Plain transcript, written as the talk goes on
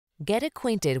Get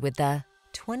acquainted with the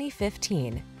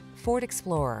 2015 Ford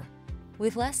Explorer.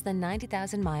 With less than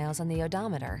 90,000 miles on the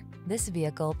odometer, this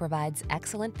vehicle provides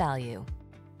excellent value.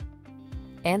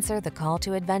 Answer the call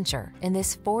to adventure in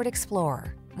this Ford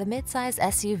Explorer, the midsize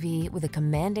SUV with a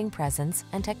commanding presence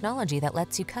and technology that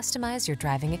lets you customize your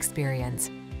driving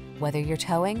experience. Whether you're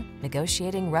towing,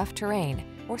 negotiating rough terrain,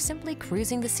 or simply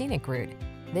cruising the scenic route,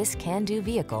 this can-do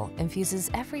vehicle infuses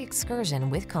every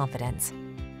excursion with confidence.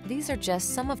 These are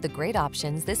just some of the great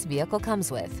options this vehicle comes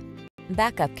with: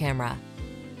 backup camera.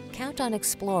 Count on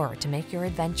Explorer to make your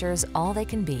adventures all they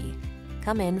can be.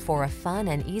 Come in for a fun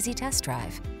and easy test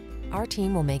drive. Our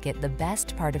team will make it the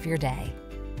best part of your day.